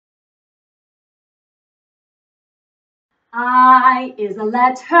I is a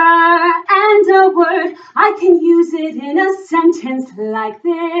letter and a word. I can use it in a sentence like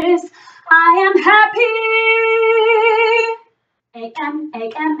this. I am happy. A-M,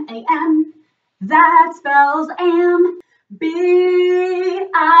 A-M, A-M. That spells am. B-I-G.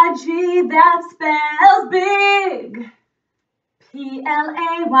 That spells big.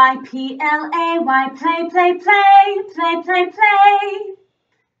 P-L-A-Y, P-L-A-Y. Play, play, play, play, play, play.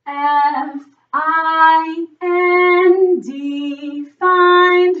 F-I-N-D,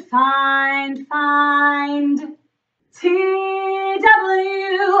 find, find, find. T-W-O,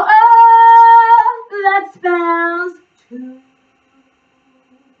 that spells two.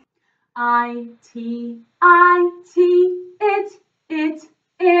 I-T,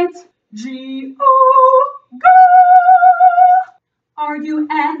 it. G-O, go.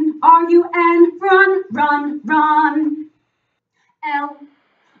 R-U-N, run, run, run. L-O-O-K,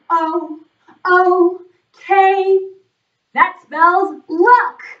 that spells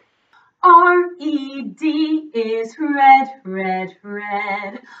luck. R-E-D is red, red,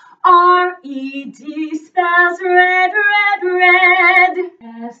 red. R-E-D spells red, red, red.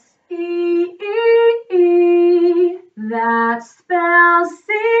 S-E-E-E, that spells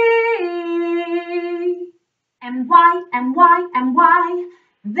sea. M-Y, M-Y, M-Y,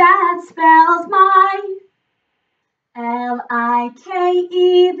 that spells my.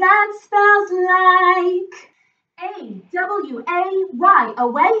 L-I-K-E, that spells like. A-W-A-Y,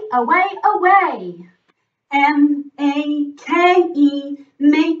 away, away, away. M-A-K-E,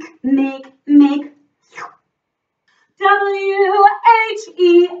 make, make, make. W-H-E-R-E,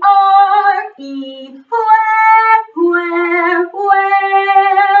 where,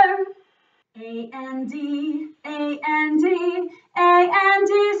 where. A-N-D, A-N-D,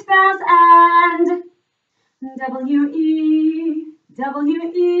 A-N-D spells and. W-E,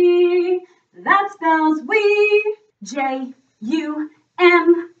 W-E, that spells we. J-U-M-P,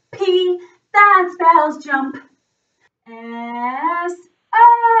 that spells jump. S-O,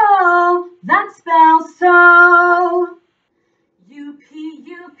 that spells so. U-P,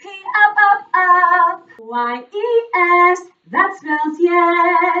 up, up, up. Y-E-S, that spells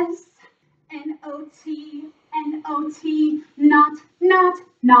yes. N-O-T, N-O-T, not, not,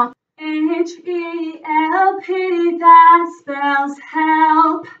 not. H-E-L-P, that spells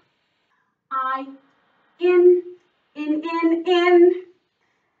help. In.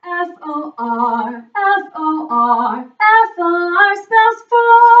 F-O-R, F-O-R, F-O-R spells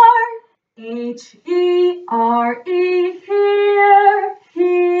for. H-E-R-E,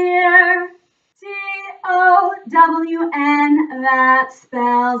 here. D-O-W-N, that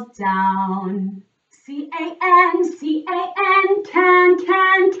spells down. C-A-N,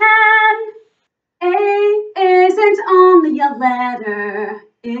 can. A isn't only a letter,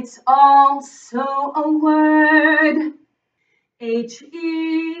 it's also a word.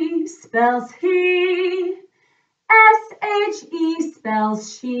 H-E spells he, S-H-E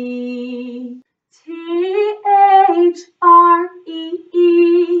spells she. T-H-R-E-E,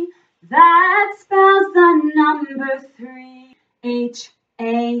 that spells the number 3.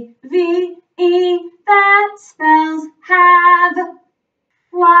 H-A-V-E, that spells have.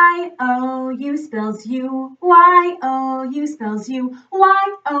 Y-O-U spells you, Y-O-U spells you,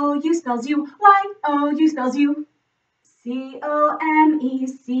 Y-O-U spells you, Y-O-U spells you. C-O-M-E,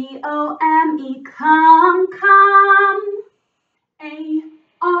 C-O-M-E, come.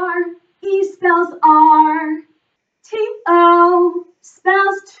 A-R-E spells R. T-O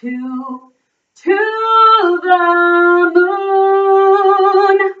spells to the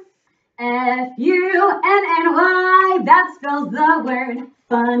moon. F-U-N-N-Y, that spells the word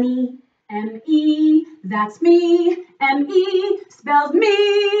funny. M-E, that's me. M-E spells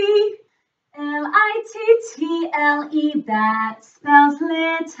me. L-I-T-T-L-E, that spells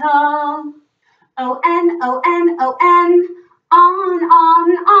little. O-N,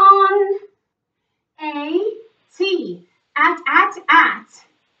 on. A-T, at.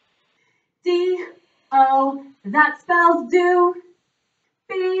 D-O, that spells do.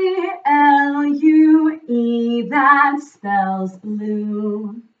 B-L-U-E, that spells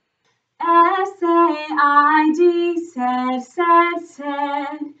blue. S-A-I-D,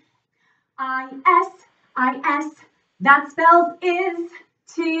 said. I-S, that spells is.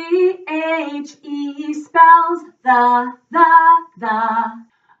 T-H-E spells the.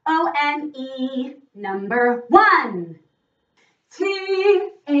 O-N-E, number 1.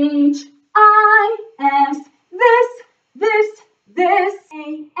 T-H-I-S, this.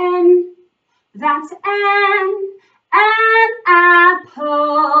 A-N, that's an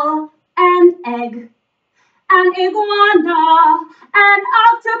apple, an egg, an iguana, an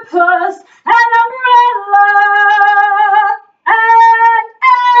octopus,